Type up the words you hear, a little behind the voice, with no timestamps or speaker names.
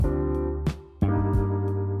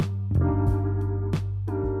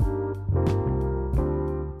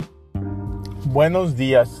Buenos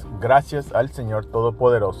días, gracias al Señor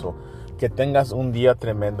Todopoderoso. Que tengas un día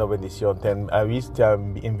tremendo, bendición. Te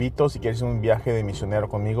invito, si quieres un viaje de misionero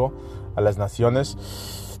conmigo a las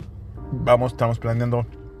naciones. Estamos planeando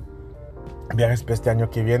viajes para este año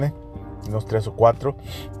que viene, unos 3 o 4.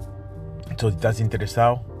 Entonces, si estás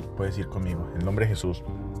interesado, puedes ir conmigo, en el nombre de Jesús.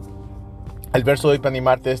 El verso de hoy para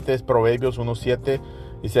animarte es Proverbios 1:7.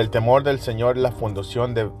 Dice: el temor del Señor es la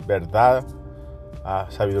fundación de verdad,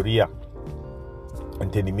 sabiduría,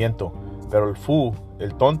 entendimiento. Pero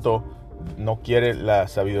el tonto, no quiere la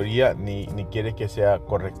sabiduría ni quiere que sea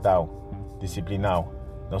correctado, disciplinado.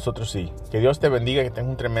 Nosotros sí. Que Dios te bendiga, que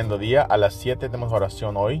tengas un tremendo día. A las 7 tenemos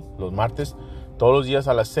oración hoy, los martes. Todos los días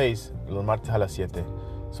a las 6, los martes a las 7.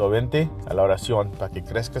 Vente a la oración para que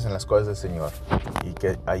crezcas en las cosas del Señor y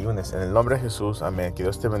que ayunes. En el nombre de Jesús, amén. Que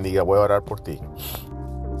Dios te bendiga. Voy a orar por ti.